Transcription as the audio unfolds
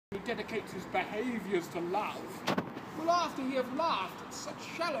dedicates his behaviours to love, will after he hath laughed at such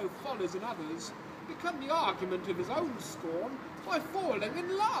shallow follies in others, become the argument of his own scorn by falling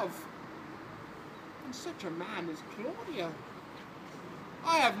in love. And such a man is Claudio.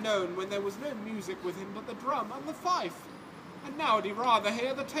 I have known when there was no music with him but the drum and the fife, and now would he rather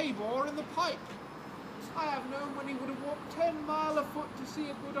hear the tabor and the pipe. I have known when he would have walked 10 mile afoot to see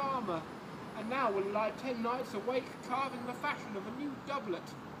a good armour, and now will he lie 10 nights awake carving the fashion of a new doublet.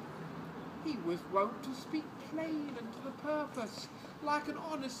 He was wont to speak plain and to the purpose, like an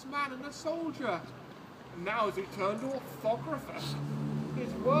honest man and a soldier, and now is he turned orthographer.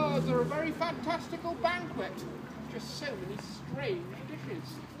 His words are a very fantastical banquet, just so many strange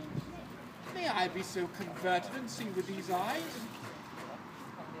dishes. May I be so converted and see with these eyes?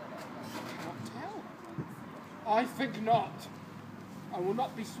 I cannot tell. I think not. I will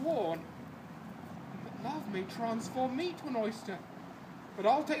not be sworn. But love may transform me to an oyster. But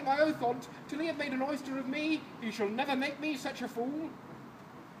I'll take my oath on't, till he have made an oyster of me, he shall never make me such a fool.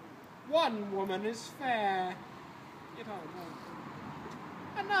 One woman is fair, yet I am well.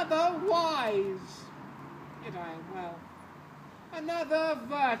 Another wise, yet I am well. Another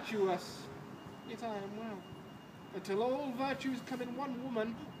virtuous, yet I am well. But till all virtues come in one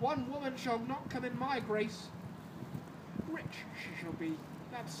woman shall not come in my grace. Rich she shall be,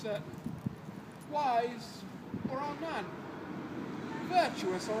 that's certain. Wise, or I'll none.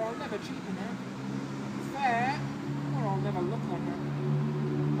 Virtuous, or I'll never cheapen her. Fair, or I'll never look on her.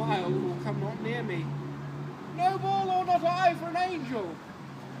 Mild will come not near me. Noble, or not I for an angel.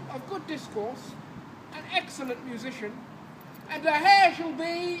 Of good discourse, an excellent musician, and her hair shall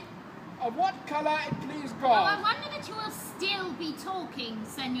be of what colour it please God. Well, I wonder that you will still be talking,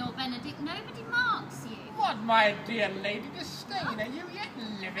 Senor Benedict. Nobody marks you. What, my dear Lady Disdain, are you yet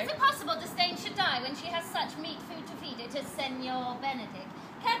living? Is it possible Disdain should die when she has such meat food to feed it as Senor Benedict?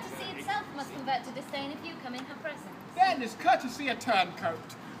 Courtesy itself must convert to disdain if you come in her presence. Then is courtesy a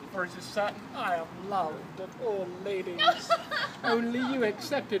turncoat? For it is certain I am loved of all ladies, only you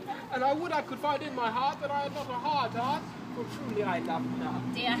excepted, and I would I could find in my heart that I had not a hard heart, for truly I love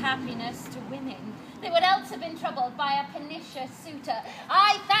none. Dear happiness to women, they would else have been troubled by a pernicious suitor.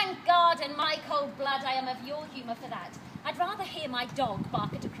 I thank God in my cold blood I am of your humour for that. I'd rather hear my dog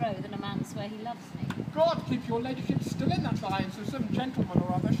bark at a crow than a man swear he loves me. God keep your ladyship still in that line, so some gentleman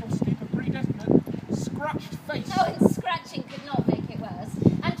or other shall sleep a predestinate scratched face. Oh, and scratching could not make it worse.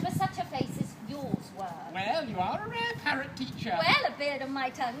 And 'twas such a face as yours were. Well, you are a rare parrot teacher. Well, a beard on my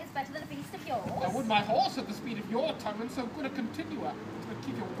tongue is better than a beast of yours. Now would my horse have the speed of your tongue and so good a continuer, but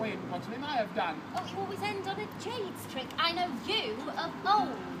keep your way in Watling, I have done. Oh, you always end on a jade's trick. I know you of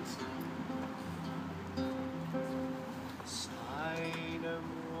old. Sigh no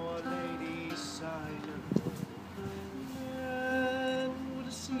more, lady, sigh no more. Men will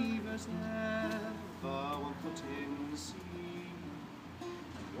deceive us never, one put in sea,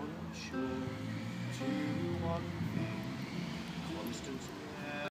 and one sure to